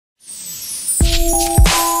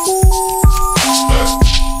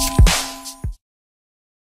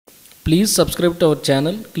Please subscribe to our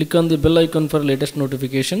channel, click on the bell icon for latest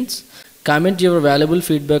notifications, comment your valuable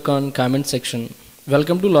feedback on comment section.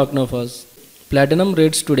 Welcome to Laacnofas. Platinum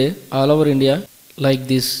rates today all over India like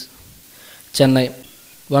this. Chennai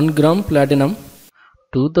 1 gram platinum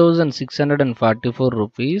 2644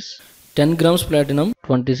 rupees, 10 grams platinum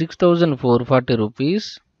 26440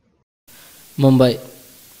 rupees. Mumbai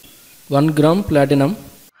 1 gram platinum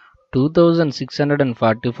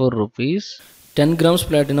 2644 rupees, 10 grams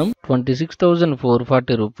platinum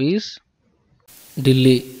 26440 rupees.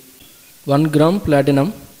 Delhi 1 gram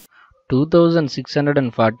platinum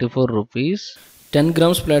 2644 rupees, 10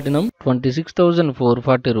 grams platinum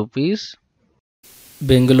 26440 rupees.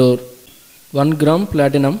 Bengulore 1 gram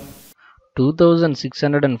platinum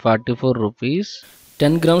 2644 rupees,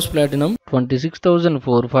 10 grams platinum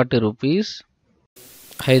 26440 rupees.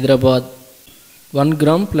 Hyderabad 1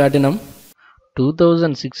 gram platinum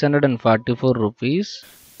 2644 rupees,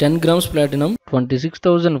 10 grams platinum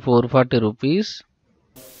 26440 rupees.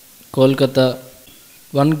 Kolkata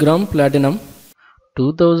 1 gram platinum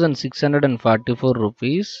 2644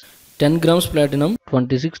 rupees, 10 grams platinum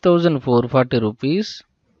 26440 rupees.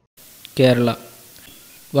 Kerala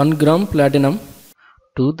 1 gram platinum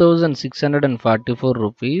 2644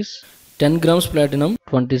 rupees, 10 grams platinum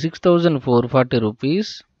 26440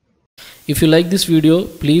 rupees. If you like this video,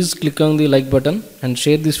 please click on the like button and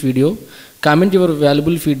share this video. Comment your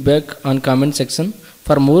valuable feedback on comment section.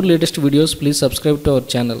 For more latest videos, please subscribe to our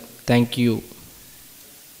channel. Thank you.